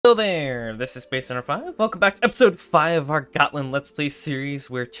Hello there, this is Space Runner 5. Welcome back to episode 5 of our Gotland Let's Play series,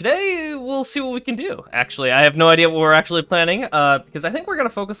 where today we'll see what we can do. Actually, I have no idea what we're actually planning, because I think we're going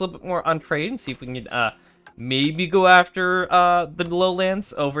to focus a little bit more on trade and see if we can maybe go after the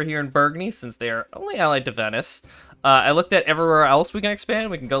lowlands over here in Burgundy, since they are only allied to Venice. I looked at everywhere else we can expand.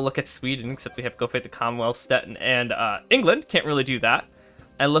 We can go look at Sweden, except we have to go fight the Commonwealth, Stettin, and England. Can't really do that.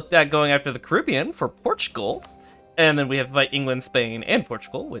 I looked at going after the Caribbean for Portugal. And then we have like England, Spain, and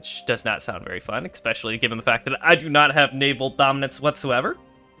Portugal, which does not sound very fun, especially given the fact that I do not have naval dominance whatsoever.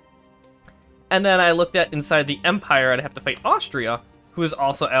 And then I looked at inside the Empire, I'd have to fight Austria, who is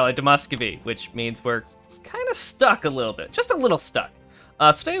also allied to Muscovy, which means we're kind of stuck a little bit, just a little stuck.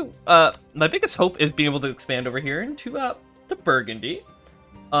 Today, my biggest hope is being able to expand over here into to Burgundy,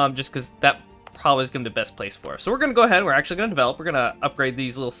 just because that probably is going to be the best place for us. So we're going to go ahead, we're actually going to develop, we're going to upgrade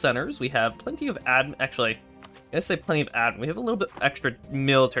these little centers. We have plenty of actually, I say plenty of admin. We have a little bit extra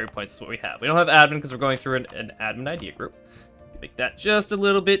military points is what we have. We don't have admin because we're going through an admin idea group. Make that just a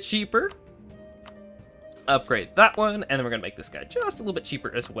little bit cheaper. Upgrade that one, and then we're going to make this guy just a little bit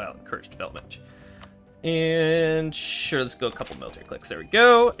cheaper as well. Encourage development. And sure, let's go a couple military clicks. There we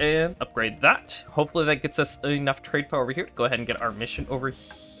go, and upgrade that. Hopefully that gets us enough trade power over here to go ahead and get our mission over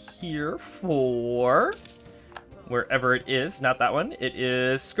here for wherever it is. Not that one. It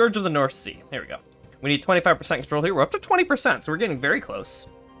is Scourge of the North Sea. There we go. We need 25% control here. We're up to 20%, so we're getting very close.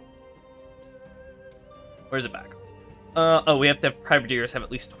 Where's it back? Oh, we have to have privateers have at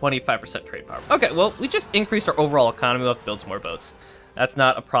least 25% trade power. Okay, well, we just increased our overall economy. We'll have to build some more boats. That's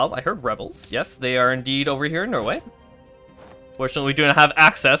not a problem. I heard rebels. Yes, they are indeed over here in Norway. Fortunately, we do not have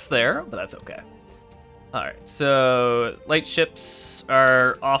access there, but that's okay. All right, so light ships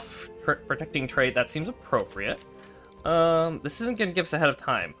are off protecting trade. That seems appropriate. This isn't going to give us ahead of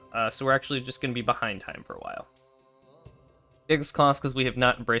time, so we're actually just going to be behind time for a while. Biggest cost because we have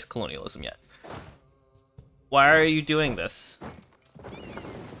not embraced colonialism yet. Why are you doing this?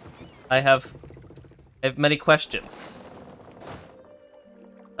 I have many questions.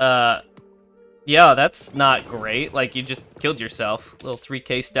 Yeah, that's not great. Like, you just killed yourself. Little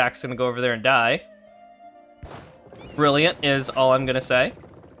 3K stack's gonna go over there and die. Brilliant is all I'm gonna say.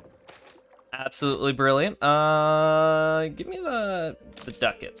 Absolutely brilliant. Give me the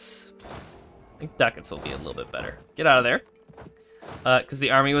ducats. I think ducats will be a little bit better. Get out of there. Because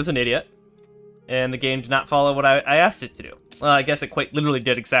the army was an idiot. And the game did not follow what I asked it to do. Well, I guess it quite literally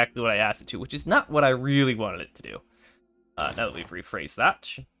did exactly what I asked it to, which is not what I really wanted it to do. Now that we've rephrased that.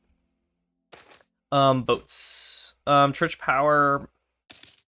 Boats. Church power.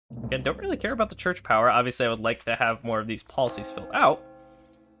 Again, don't really care about the church power. Obviously, I would like to have more of these policies filled out.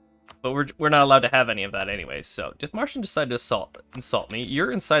 But we're not allowed to have any of that anyways, so Martian decided to insult me.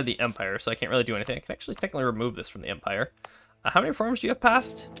 You're inside the Empire, so I can't really do anything. I can actually technically remove this from the Empire. How many reforms do you have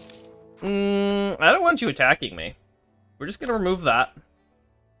passed? I don't want you attacking me. We're just gonna remove that.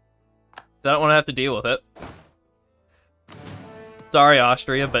 I don't want to have to deal with it. Sorry,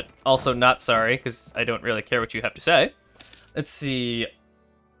 Austria, but also not sorry, because I don't really care what you have to say. Let's see.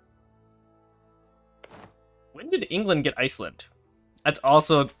 When did England get Iceland? That's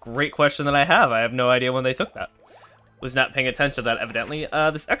also a great question that I have. I have no idea when they took that. Was not paying attention to that, evidently.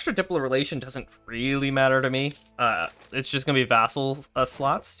 This extra diplomat relation doesn't really matter to me. It's just going to be vassal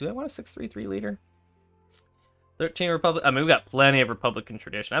slots. Do I want a 633 leader? 13 Republic. I mean, we got plenty of Republican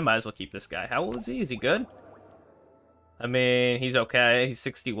tradition. I might as well keep this guy. How old is he? Is he good? I mean, he's okay. He's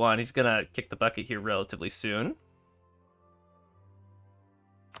 61. He's going to kick the bucket here relatively soon.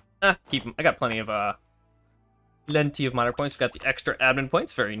 Keep him. I got plenty of minor points. We've got the extra admin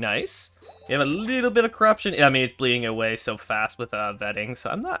points. Very nice. We have a little bit of corruption. I mean, it's bleeding away so fast with vetting, so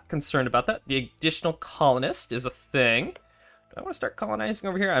I'm not concerned about that. The additional colonist is a thing. Do I want to start colonizing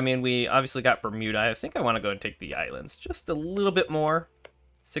over here? I mean, we obviously got Bermuda. I think I want to go and take the islands. Just a little bit more.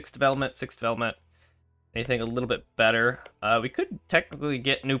 6 development, 6 development. Anything a little bit better. We could technically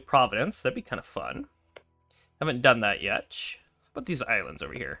get New Providence. That'd be kind of fun. Haven't done that yet. How about these islands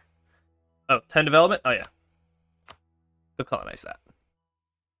over here? Oh, 10 development? Oh, yeah. Go colonize that.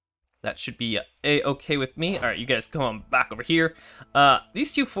 That should be a-okay with me. All right, you guys come on back over here.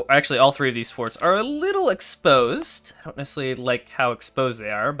 These two, actually all 3 of these forts are a little exposed. I don't necessarily like how exposed they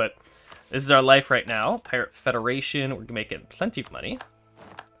are, but this is our life right now. Pirate Federation, we're making plenty of money.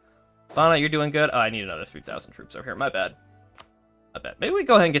 Fauna, you're doing good. Oh, I need another 3,000 troops over here. My bad. My bad. Maybe we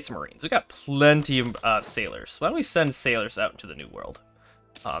go ahead and get some Marines. We got plenty of sailors. Why don't we send sailors out into the New World?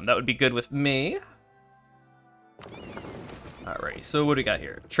 That would be good with me. Alrighty, so what do we got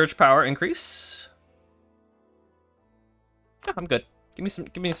here? Church power increase. Yeah, I'm good. Give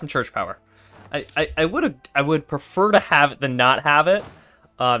me some church power. I would prefer to have it than not have it.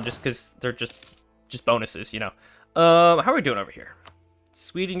 just because they're just bonuses, you know. How are we doing over here?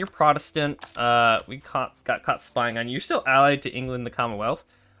 Sweden, you're Protestant. We got caught spying on you. You're still allied to England, the Commonwealth.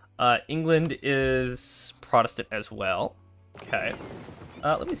 England is Protestant as well. Okay.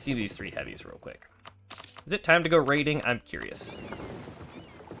 Let me see these 3 heavies real quick. Is it time to go raiding? I'm curious.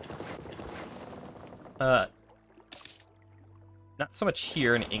 Not so much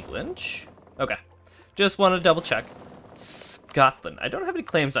here in England. Okay. Just want to double check. Scotland. I don't have any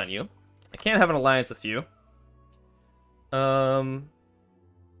claims on you. I can't have an alliance with you. Vassalize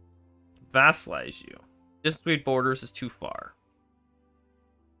you. Distance between borders is too far.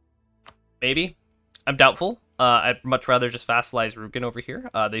 Maybe. I'm doubtful. I'd much rather just vassalize Rugen over here.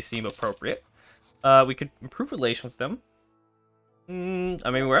 They seem appropriate. We could improve relations with them. I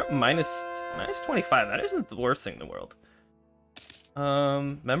mean, we're at minus 25. That isn't the worst thing in the world.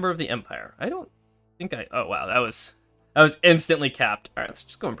 Member of the Empire. I don't think I... Oh, wow. That was instantly capped. All right, let's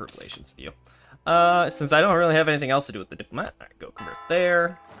just go improve relations with you. Since I don't really have anything else to do with the diplomat, all right, go convert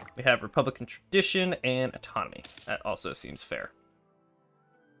there. We have Republican tradition and autonomy. That also seems fair.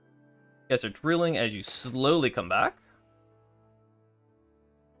 You guys are drilling as you slowly come back.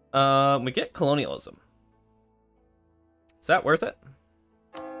 We get colonialism. Is that worth it?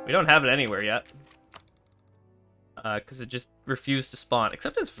 We don't have it anywhere yet. Because it just refused to spawn.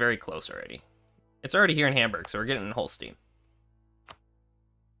 Except it's very close already. It's already here in Hamburg, so we're getting in Holstein.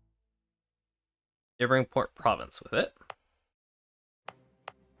 Neighboring Port Province with it.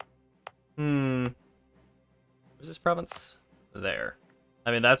 Where's this province? There.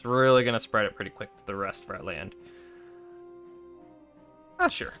 I mean, that's really going to spread it pretty quick to the rest of our land.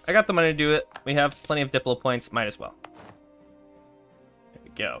 Not sure. I got the money to do it. We have plenty of Diplo points. Might as well. There we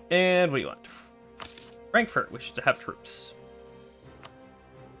go. And what do you want? Frankfurt wishes to have troops.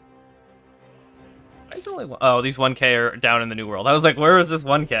 Why is there only one? Oh, these 1K are down in the New World. I was like, where is this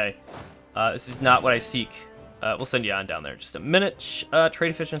 1K? This is not what I seek. We'll send you on down there in just a minute. Trade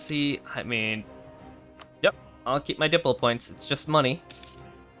efficiency. I mean, yep. I'll keep my Diplo points. It's just money.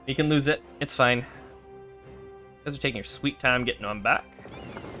 You can lose it. It's fine. You guys are taking your sweet time getting on back.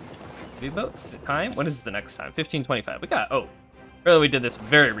 Heavy boats. Time? When is the next time? 1525. We got... Oh. Really, we did this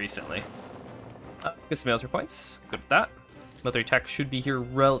very recently. Get some military points. Good with that. Military tech should be here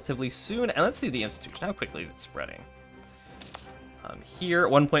relatively soon. And let's see the institution. How quickly is it spreading? Here,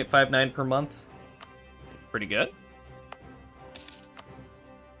 1.59 per month. Pretty good.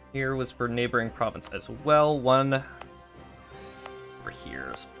 Here was for neighboring province as well. One over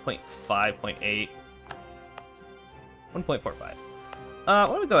here is 0.5, 0.8. 1.45. Why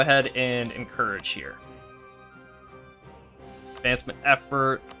don't we go ahead and encourage here? Advancement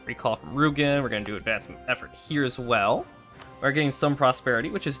effort, recall from Rugen. We're going to do advancement effort here as well. We're getting some prosperity,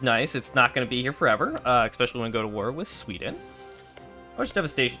 which is nice. It's not going to be here forever, especially when we go to war with Sweden. How much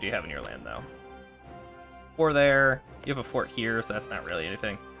devastation do you have in your land, though? 4 there. You have a fort here, so that's not really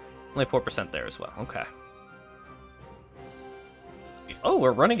anything. Only 4% there as well. Okay. Oh,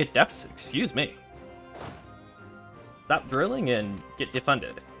 we're running a deficit. Excuse me. Stop drilling and get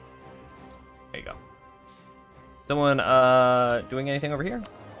defunded. There you go. Someone doing anything over here?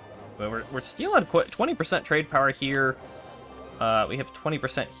 Well, we're still at 20% trade power here. We have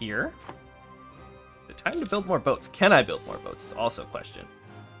 20% here. The time to build more boats. Can I build more boats is also a question.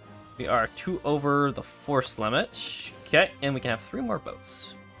 We are 2 over the force limit. Okay, and we can have 3 more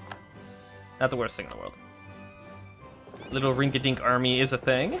boats. Not the worst thing in the world. Little rinky-dink army is a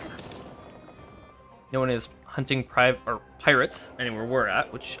thing. No one is hunting pirates anywhere we're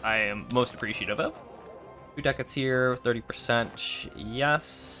at, which I am most appreciative of. 2 ducats here, 30%.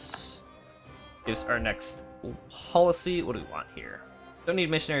 Yes. Gives our next policy. What do we want here? Don't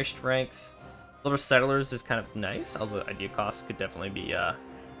need missionary strength. Liberal settlers is kind of nice, although idea cost could definitely be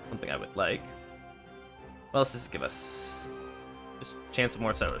something I would like. What else does this give us? Just chance of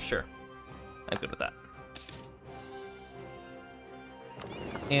more settlers, sure. I'm good with that.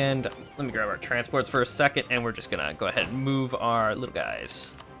 And let me grab our transports for a second, and we're just gonna go ahead and move our little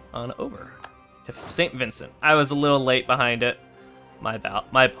guys on over to St. Vincent. I was a little late behind it. My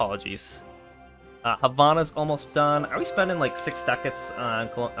apologies. Havana's almost done. Are we spending like 6 ducats on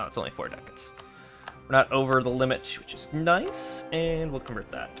Cologne? No, it's only 4 ducats. We're not over the limit, which is nice, and we'll convert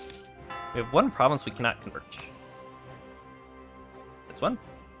that. We have 1 province we cannot convert. This one?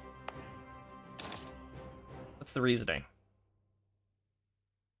 What's the reasoning?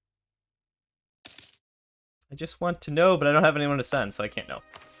 I just want to know, but I don't have anyone to send, so I can't know.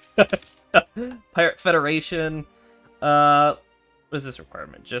 Pirate Federation. What is this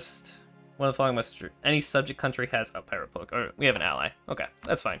requirement? Just one of the following must be true. Any subject country has a pirate book. Or we have an ally. Okay,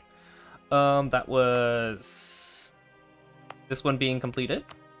 that's fine. That was This one being completed.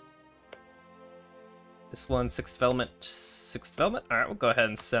 This one, 6th development. 6th development. All right, we'll go ahead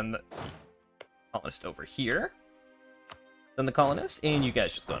and send the colonist over here. Send the colonist, and you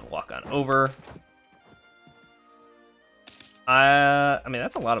guys just go ahead and walk on over. I mean,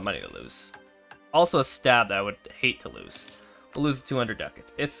 that's a lot of money to lose. Also a stab that I would hate to lose. We'll lose 200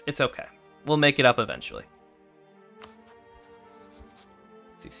 ducats. It's okay. We'll make it up eventually.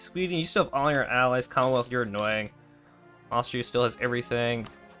 Let's see, Sweden, you still have all your allies. Commonwealth, you're annoying. Austria still has everything.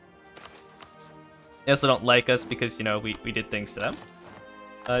 They also don't like us because, you know, we did things to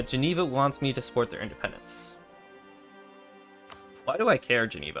them. Geneva wants me to support their independence. Why do I care,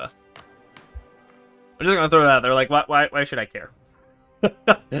 Geneva? I'm just gonna throw that out there. Like, why should I care?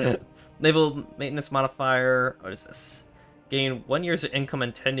 Naval maintenance modifier. What is this? Gain 1 year's of income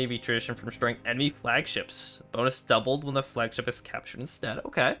and 10 Navy tradition from destroying enemy flagships. Bonus doubled when the flagship is captured instead.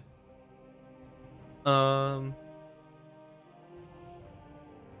 Okay.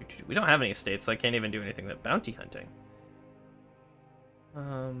 We don't have any estates, so I can't even do anything with bounty hunting.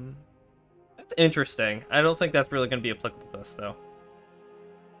 That's interesting. I don't think that's really going to be applicable to us, though.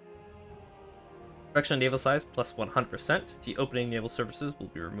 Reduction in naval size plus 100%. The opening naval services will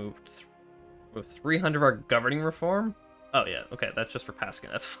be removed with 300 of our governing reform. Oh yeah, okay, that's just for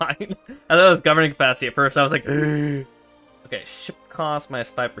Paskin. That's fine. I thought it was governing capacity at first. I was like, okay, ship cost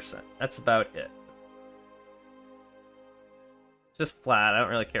minus 5%. That's about it. Just flat. I don't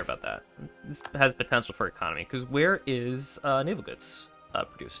really care about that. This has potential for economy because where is naval goods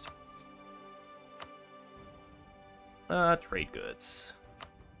produced? Trade goods.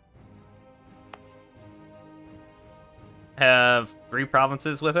 Have 3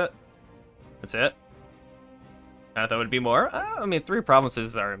 provinces with it. That's it. I thought it would be more. I mean, 3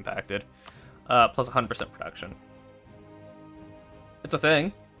 provinces are impacted. Plus 100% production. It's a thing.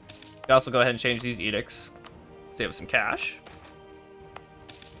 You can also go ahead and change these edicts. Save some cash.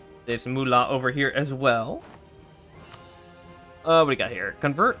 Save some moolah over here as well. What do we got here?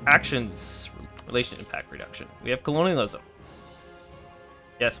 Convert actions. Relation impact reduction. We have colonialism.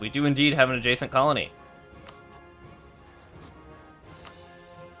 Yes, we do indeed have an adjacent colony.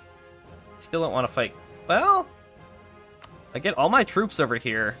 Still don't want to fight. Well, I get all my troops over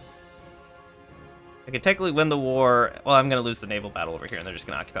here. I can technically win the war. Well, I'm gonna lose the naval battle over here, and they're just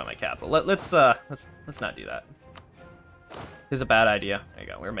gonna occupy my capital. Let's not do that. It's a bad idea. There you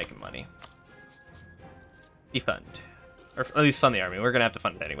go. We're making money. Defund, or at least fund the army. We're gonna have to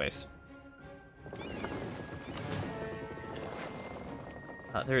fund it anyways.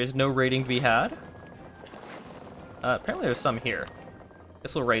 There is no raiding to be had. Apparently, there's some here.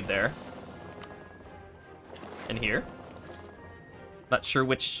 Guess we'll raid there. And here. Not sure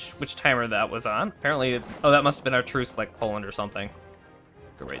which timer that was on. Apparently, oh, that must have been our truce, like Poland or something.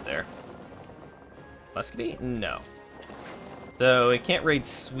 Go right there. Muscovy? No. So we can't raid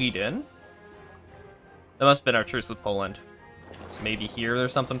Sweden. That must have been our truce with Poland. So maybe here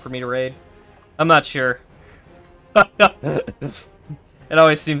there's something for me to raid. I'm not sure. It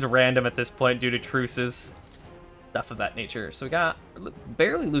always seems random at this point due to truces. Stuff of that nature. So we got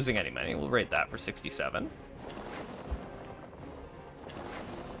barely losing any money. We'll raid that for 67.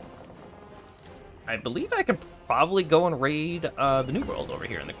 I believe I could probably go and raid the New World over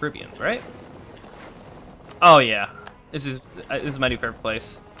here in the Caribbean, right? Oh yeah, this is my new favorite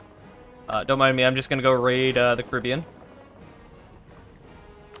place. Don't mind me, I'm just gonna go raid the Caribbean.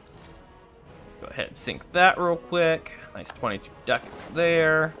 Go ahead and sink that real quick. Nice 22 ducats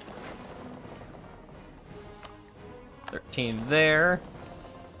there. 13 there.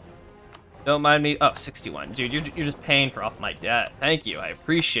 Don't mind me. Oh, 61. Dude, you're just paying for off my debt. Thank you. I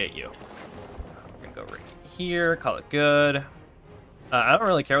appreciate you. We're going to go right here. Call it good. I don't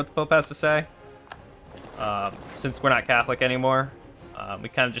really care what the Pope has to say. Since we're not Catholic anymore, we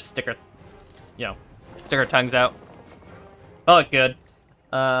kind of just stick our tongues out. Call it good.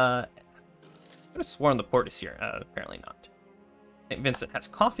 I could have sworn the port is here. Apparently not. St. Vincent has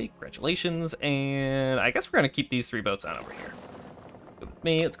coffee. Congratulations. And I guess we're going to keep these 3 boats on over here. Good with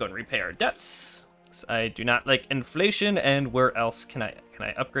me. Let's go and repay our debts. I do not like inflation. And where else can I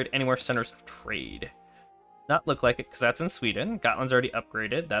upgrade any more centers of trade? Not look like it because that's in Sweden. Gotland's already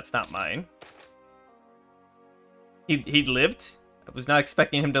upgraded. That's not mine. He lived. I was not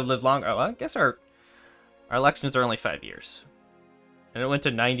expecting him to live long. Oh, I guess our elections are only 5 years. And it went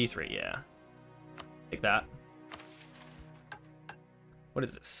to 93, yeah. Like that. What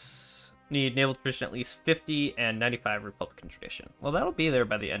is this? Need naval tradition at least 50 and 95 Republican tradition. Well, that'll be there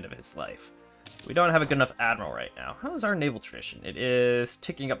by the end of his life. We don't have a good enough admiral right now. How is our naval tradition? It is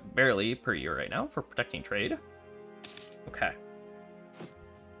ticking up barely per year right now for protecting trade. Okay.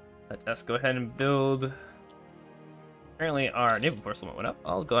 Let us go ahead and build Apparently our naval force limit went up.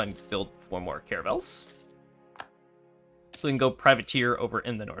 I'll go ahead and build 4 more caravels. So we can go privateer over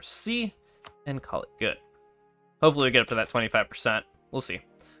in the North Sea and call it good. Hopefully we get up to that 25%. We'll see.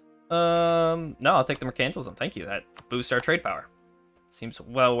 No, I'll take the mercantilism. Thank you. That boosts our trade power. Seems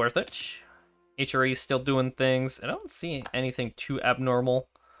well worth it. HRE is still doing things. I don't see anything too abnormal.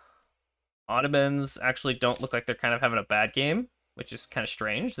 Ottomans actually don't look like they're kind of having a bad game, which is kind of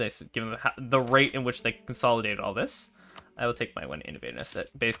strange. They given the rate in which they consolidated all this. I will take my one innovativeness.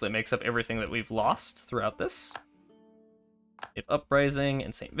 That basically makes up everything that we've lost throughout this. If Uprising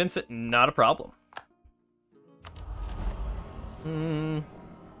and St. Vincent, not a problem.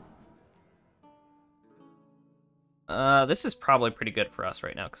 This is probably pretty good for us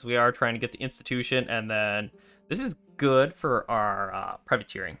right now, because we are trying to get the institution, and then this is good for our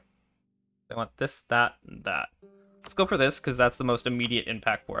privateering. I want this, that, and that. Let's go for this, because that's the most immediate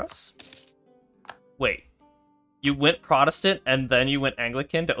impact for us. Wait. You went Protestant, and then you went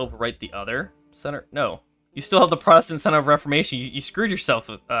Anglican to overwrite the other center? No. You still have the Protestant Center of Reformation. You screwed yourself.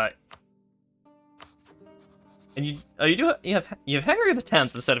 And you have Henry the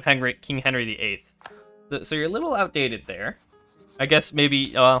 10th instead of King Henry the 8th. So you're a little outdated there. I guess maybe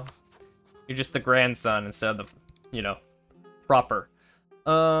you're just the grandson instead of the, proper.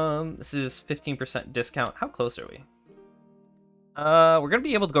 This is 15% discount. How close are we? We're gonna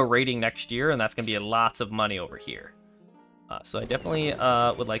be able to go raiding next year, and that's gonna be lots of money over here. So I definitely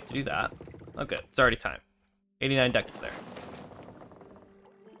would like to do that. Oh, good. It's already time. 89 ducats there.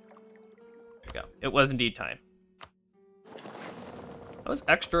 There we go. It was indeed time. That was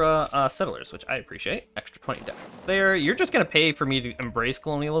extra settlers, which I appreciate. Extra 20 ducats there. You're just going to pay for me to embrace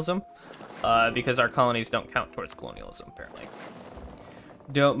colonialism, because our colonies don't count towards colonialism, apparently.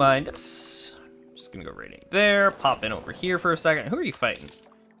 Don't mind us. Just going to go raiding there. Pop in over here for a second. Who are you fighting?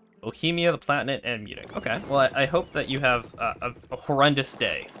 Bohemia, the Palatinate, and Munich. Okay, well, I hope that you have a horrendous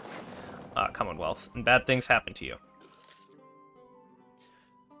day, Commonwealth, and bad things happen to you.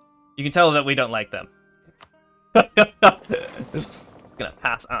 You can tell that we don't like them. Just gonna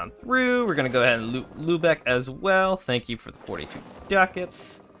pass on through. We're gonna go ahead and loot Lubeck as well. Thank you for the 42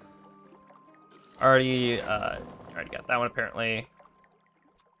 ducats. Already got that one, apparently.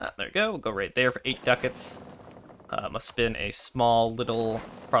 There we go. We'll go right there for 8 ducats. Must have been a small little,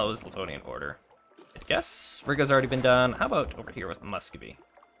 probably was Livonian order, I guess. Riga's already been done. How about over here with Muscovy?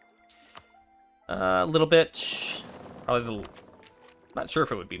 A little bit. Probably not sure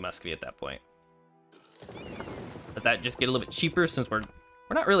if it would be Muscovy at that point. But that just get a little bit cheaper since we're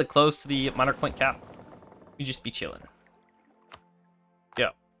not really close to the monarch point cap. We just be chilling.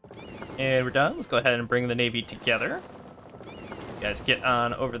 Yeah. And we're done. Let's go ahead and bring the navy together. You guys get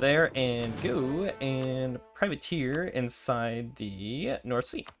on over there and go and privateer inside the North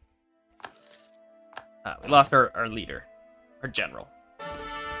Sea. We lost our leader, our general.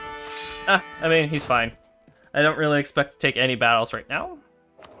 I mean, he's fine. I don't really expect to take any battles right now.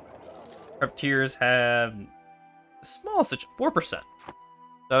 Privateers have a small 4%. So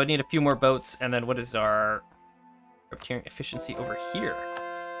I would need a few more boats, and then what is our privateering efficiency over here?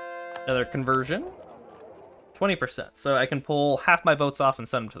 Another conversion. 20%. So I can pull half my boats off and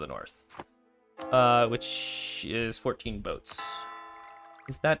send them to the north. Which is 14 boats.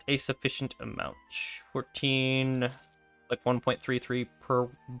 Is that a sufficient amount? 14, like 1.33 per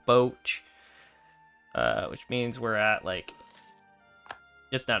boat. Which means we're at, like,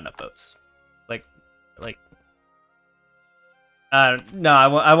 it's not enough boats. No,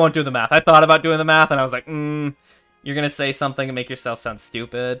 I won't do the math. I thought about doing the math, and I was like, you're gonna say something and make yourself sound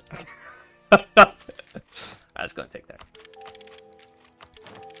stupid. Let's go and take that.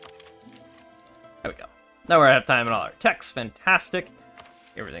 There we go. Now we're out of time and all our tech's fantastic.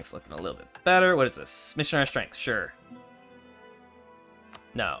 Everything's looking a little bit better. What is this? Missionary strength, sure.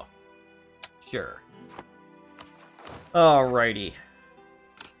 No. Sure. Alrighty.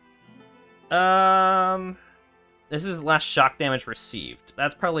 This is less shock damage received.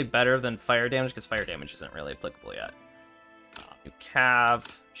 That's probably better than fire damage, because fire damage isn't really applicable yet. New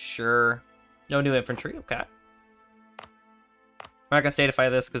cav, sure. No new infantry, okay. I'm not gonna statify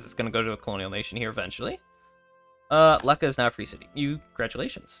this because it's gonna go to a colonial nation here eventually. Lucca is now a free city.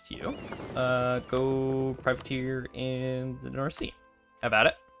 Congratulations to you. Go privateer in the North Sea. Have at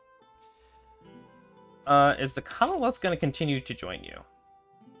it. Is the Commonwealth gonna continue to join you?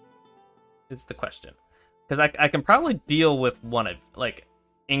 Is the question. Because I can probably deal with one of, like,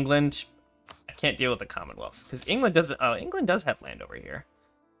 England. I can't deal with the Commonwealth. Because England doesn't... Oh, England does have land over here.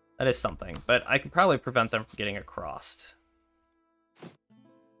 That is something. But I can probably prevent them from getting across.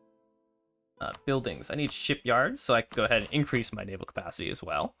 Buildings. I need shipyards, so I can go ahead and increase my naval capacity as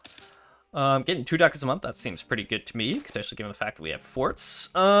well. Getting 2 ducats a month, that seems pretty good to me, especially given the fact that we have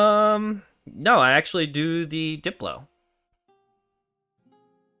forts. No, I actually do the Diplo.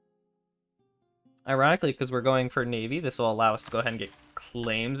 Ironically, because we're going for Navy, this will allow us to go ahead and get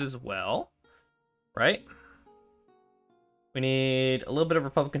claims as well. Right? We need a little bit of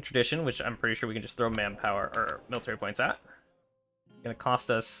Republican tradition, which I'm pretty sure we can just throw manpower or military points at. It's gonna cost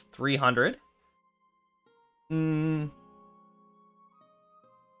us 300.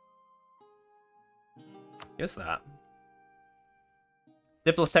 Guess that.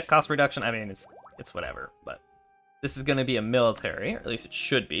 Diplo's tech cost reduction, I mean, it's whatever, but this is gonna be a military, or at least it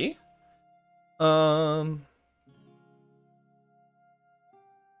should be.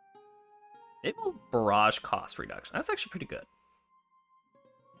 Naval barrage cost reduction. That's actually pretty good.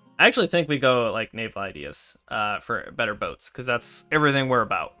 I actually think we go like naval ideas for better boats, because that's everything we're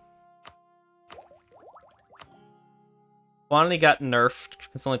about. Quantity got nerfed.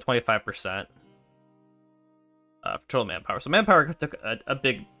 It's only 25%. For total manpower. So manpower took a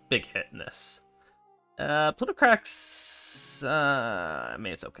big hit in this. Plutocrats, I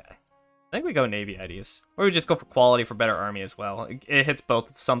mean, it's okay. I think we go Navy ideas. Or we just go for quality for better army as well. It hits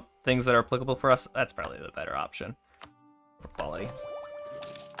both some things that are applicable for us. That's probably the better option for quality.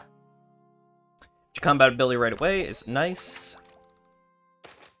 Combat ability right away is nice.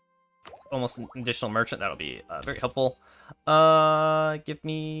 It's almost an additional merchant. That'll be very helpful. Give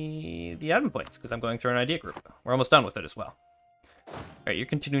me the admin points, because I'm going through an idea group. We're almost done with it as well. Alright, you're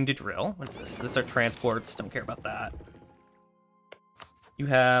continuing to drill. What is this? This are transports. Don't care about that. You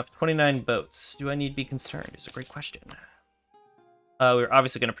have 29 boats. Do I need to be concerned? It's a great question. We're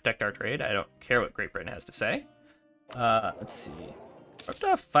obviously going to protect our trade. I don't care what Great Britain has to say. Let's see. We're up to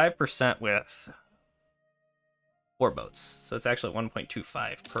 5% with 4 boats. So it's actually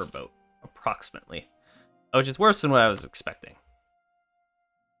 1.25 per boat, approximately. Which is worse than what I was expecting.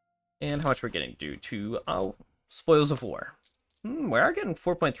 And how much we're getting due to spoils of war. We are getting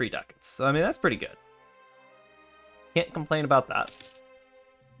 4.3 ducats. So, I mean, that's pretty good. Can't complain about that.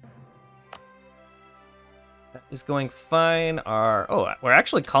 That is going fine. We're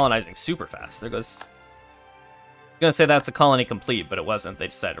actually colonizing super fast. There goes... I'm gonna say that's a colony complete, but it wasn't. They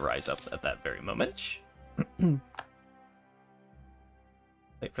decided to rise up at that very moment. Wait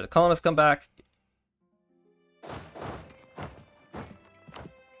for the colonists to come back.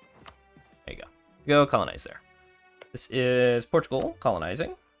 There you go. Go colonize there. This is Portugal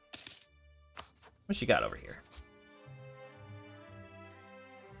colonizing. What you got over here?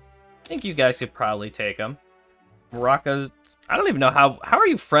 I think you guys could probably take them. Morocco. I don't even know how are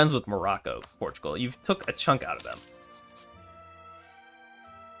you friends with Morocco, Portugal? You've took a chunk out of them.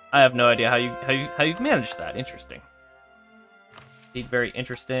 I have no idea how you've managed that. Interesting. Indeed, very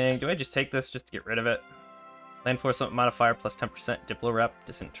interesting. Do I just take this just to get rid of it? Land force modifier plus 10% Diplo rep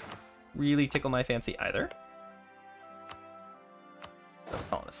doesn't really tickle my fancy either.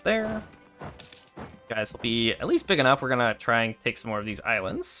 Colonists there. You guys will be at least big enough. We're gonna try and take some more of these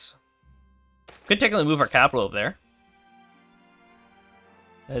islands. Could technically move our capital over there.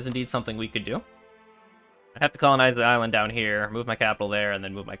 That is indeed something we could do. I'd have to colonize the island down here, move my capital there, and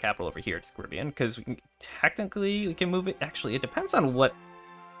then move my capital over here to the Caribbean, because technically we can move it. Actually, it depends on what.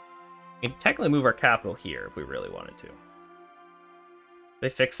 We can technically move our capital here if we really wanted to. They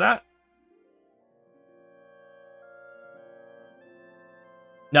fix that?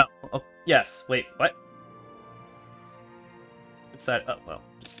 No. Oh, yes. Wait, what? Inside. Oh, well,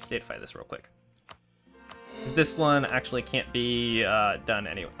 just datify this real quick. This one actually can't be done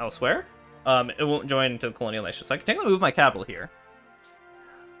elsewhere. It won't join into the colonial nation. So I can technically move my capital here.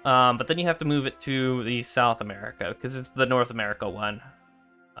 But then you have to move it to the South America, because it's the North America one.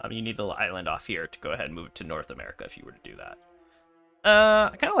 You need the little island off here to go ahead and move it to North America if you were to do that.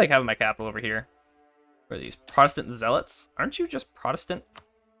 I kind of like having my capital over here. Where are these Protestant zealots? Aren't you just Protestant?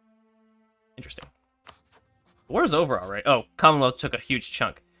 Interesting. The war's over already. Oh, Commonwealth took a huge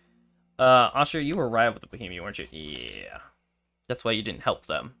chunk. Austria, you were rival with the Bohemia, weren't you? Yeah. That's why you didn't help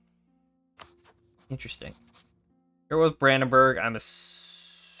them. Interesting. You're with Brandenburg. I'm you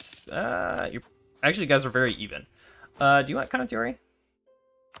actually, you guys are very even. Do you want Condottieri?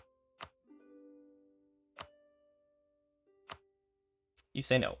 You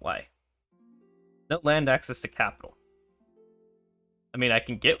say no. Why? No land access to capital. I mean, I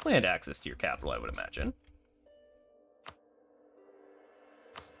can get land access to your capital, I would imagine.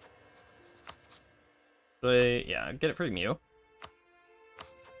 But yeah, get it from you.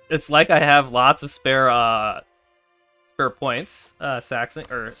 It's like I have lots of spare points, Saxon,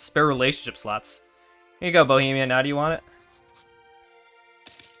 or spare relationship slots. Here you go, Bohemia. Now do you want it?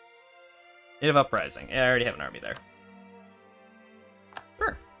 Native Uprising. Yeah, I already have an army there.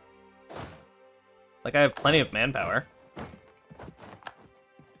 Sure. Like, I have plenty of manpower.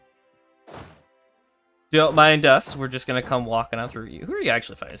 Don't mind us. We're just gonna come walking on through you. Who are you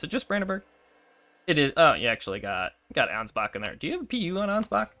actually fighting? Is it just Brandenburg? It is. Oh, you actually got Ansbach in there. Do you have a PU on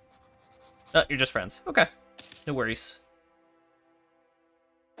Ansbach? Oh, you're just friends. Okay. No worries.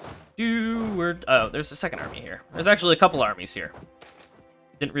 Oh, there's a second army here. There's actually a couple armies here.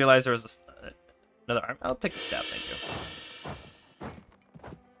 Didn't realize there was another army. I'll take the stab, thank you.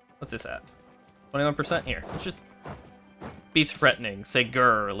 What's this at? 21% here. Let's just be threatening. Say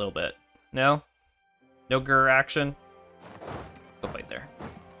grr a little bit. No? No grr action? Go fight there.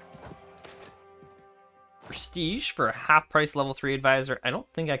 Prestige for a half-price level 3 advisor. I don't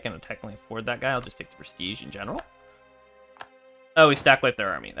think I can technically afford that guy. I'll just take the prestige in general. Oh, we stack wiped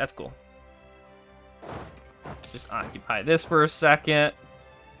their army. That's cool. Just occupy this for a second.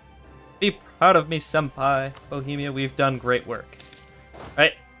 Be proud of me, senpai. Bohemia, we've done great work.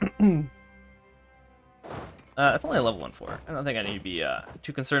 Right? That's only a level 1 for. I don't think I need to be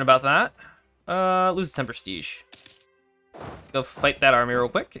too concerned about that. Lose 10 prestige. Let's go fight that army real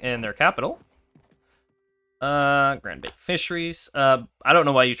quick in their capital. Grand Bake Fisheries. I don't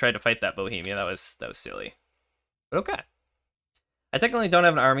know why you tried to fight that Bohemia. That was silly. But okay. I technically don't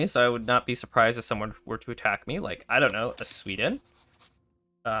have an army, so I would not be surprised if someone were to attack me. Like, I don't know, a Sweden.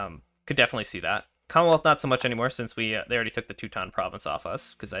 Could definitely see that. Commonwealth, not so much anymore, since they already took the Teuton province off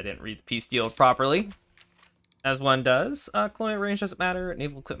us, because I didn't read the peace deal properly. As one does. Colonial range doesn't matter.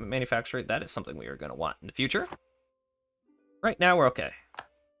 Naval equipment manufacturing, that is something we are going to want in the future. Right now, we're okay.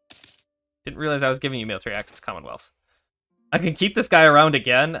 Didn't realize I was giving you military access, Commonwealth. I can keep this guy around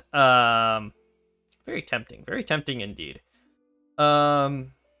again. Very tempting. Very tempting indeed. We're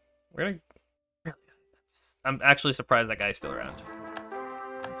gonna... I'm actually surprised that guy's still around.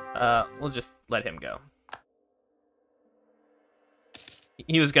 We'll just let him go.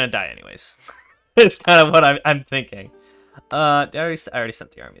 He was gonna die anyways. It's kind of what I'm thinking. I already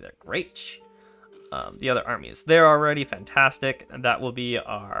sent the army there. Great. The other army is there already. Fantastic. And that will be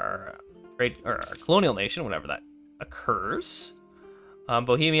our trade or our colonial nation whenever that occurs.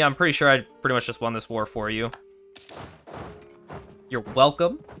 Bohemia, I'm pretty sure I pretty much just won this war for you. You're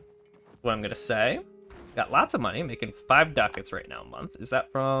welcome. What I'm gonna say. Got lots of money, making 5 ducats right now a month. Is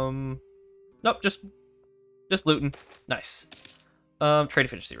that from? Nope, just looting. Nice. Trade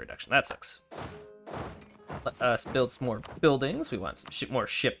efficiency reduction. That sucks. Let us build some more buildings. We want some more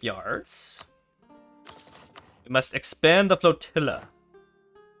shipyards. We must expand the flotilla.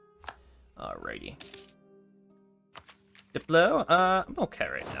 Alrighty. Diplo. I'm okay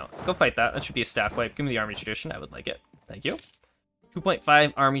right now. Go fight that. That should be a stack wipe. Give me the army tradition. I would like it. Thank you.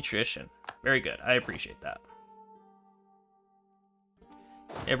 2.5 army tradition. Very good. I appreciate that.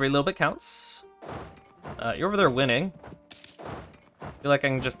 Every little bit counts. You're over there winning. I feel like I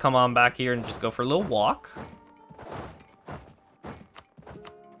can just come on back here and just go for a little walk.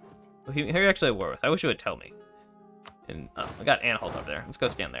 Who are you actually at war with? I wish you would tell me. And I got Anhalt over there. Let's go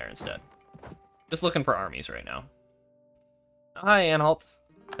stand there instead. Just looking for armies right now. Hi, Anhalt.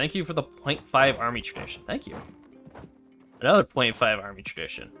 Thank you for the 0.5 army tradition. Thank you. Another 0.5 army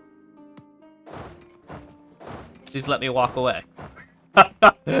tradition. Please let me walk away.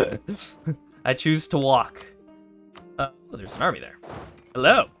 I choose to walk. Oh, there's an army there.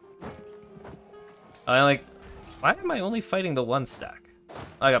 Hello. Why am I only fighting the 1 stack?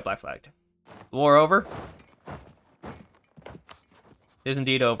 I got black flagged. War over? Is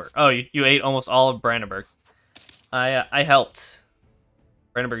indeed over. Oh, you ate almost all of Brandenburg. I helped.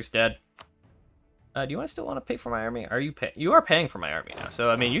 Brandenburg's dead. Do you still want to pay for my army? Are you pay? You are paying for my army now, so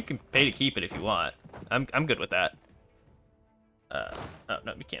I mean you can pay to keep it if you want. I'm good with that. Oh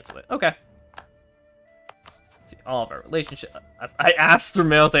no, we cancel it. Okay. Let's see all of our relationship. I asked through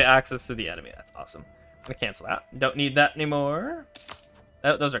mail to access to the enemy. That's awesome. I'm gonna cancel that. Don't need that anymore.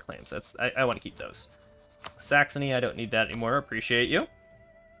 Those are claims. I want to keep those. Saxony, I don't need that anymore. Appreciate you. Who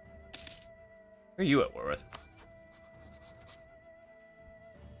are you at war with?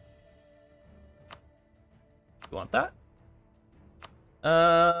 You want that?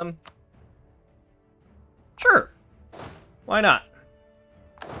 Sure. Why not?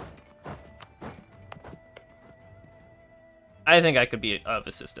 I think I could be of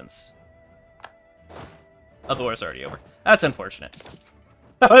assistance. Oh, the war's already over. That's unfortunate.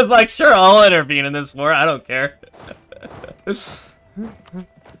 I was like, sure, I'll intervene in this war. I don't care.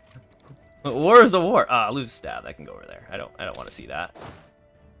 War is a war. Ah, lose a stab. I can go over there. I don't want to see that.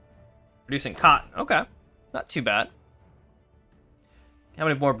 Producing cotton. Okay. Not too bad. How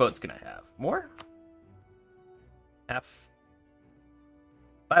many more boats can I have? More? Half.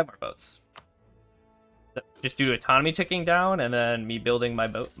 5 more boats. Just due to autonomy ticking down, and then me building my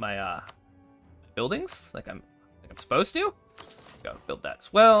buildings, like I'm supposed to. Go build that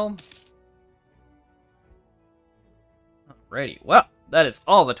as well. Alrighty, well, that is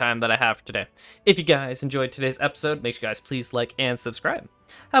all the time that I have for today. If you guys enjoyed today's episode, make sure you guys please like and subscribe.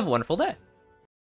 Have a wonderful day.